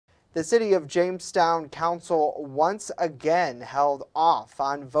The City of Jamestown Council once again held off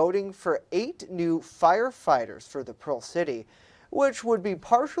on voting for 8 new firefighters for the Pearl City, which would be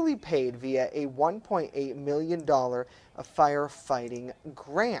partially paid via a $1.8 million firefighting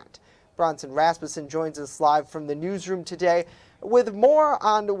grant. Bronson Rasmussen joins us live from the newsroom today with more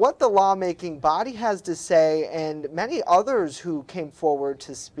on what the lawmaking body has to say and many others who came forward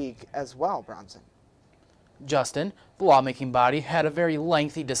to speak as well, Bronson. Justin, the lawmaking body had a very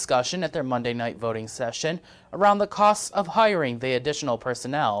lengthy discussion at their Monday night voting session around the costs of hiring the additional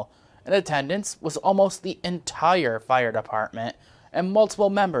personnel. In attendance was almost the entire fire department and multiple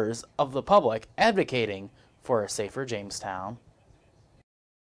members of the public advocating for a safer Jamestown.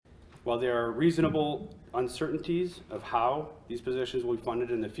 While there are reasonable uncertainties of how these positions will be funded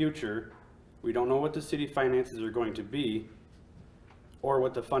in the future, we don't know what the city finances are going to be or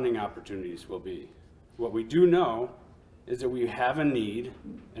what the funding opportunities will be. What we do know is that we have a need,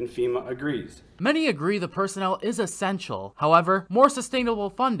 and FEMA agrees. Many agree the personnel is essential. However, more sustainable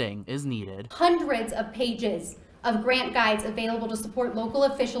funding is needed. Hundreds of pages of grant guides available to support local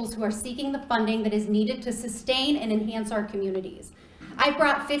officials who are seeking the funding that is needed to sustain and enhance our communities. I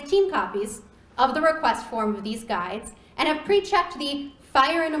brought 15 copies of the request form of these guides and have pre-checked the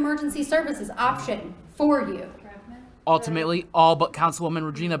fire and emergency services option for you. Ultimately, all but Councilwoman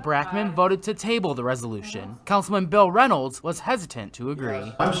Regina Brackman voted to table the resolution. Councilman Bill Reynolds was hesitant to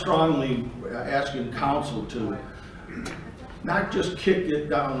agree. I'm strongly asking council to not just kick it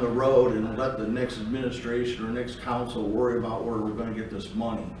down the road and let the next administration or next council worry about where we're going to get this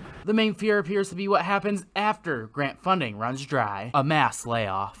money. The main fear appears to be what happens after grant funding runs dry, a mass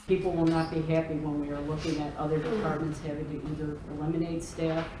layoff. People will not be happy when we are looking at other departments having to either eliminate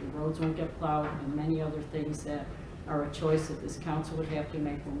staff, the roads won't get plowed, and many other things that are a choice that this council would have to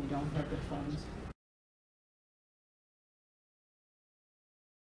make when we don't have the funds.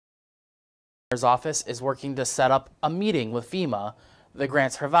 The mayor's office is working to set up a meeting with FEMA, the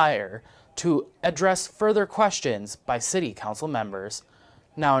grants provider, to address further questions by city council members.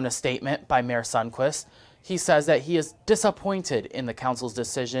 Now, in a statement by Mayor Sundquist, he says that he is disappointed in the council's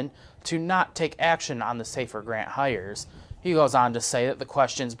decision to not take action on the safer grant hires. He goes on to say that the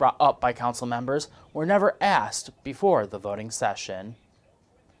questions brought up by council members were never asked before the voting session.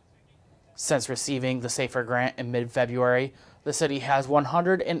 Since receiving the safer grant in mid-February, the city has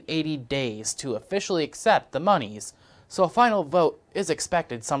 180 days to officially accept the monies, so a final vote is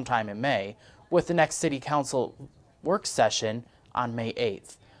expected sometime in May, with the next city council work session on May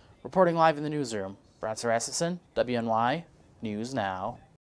 8th. Reporting live in the newsroom, Bronson Rasmussen, WNY News Now.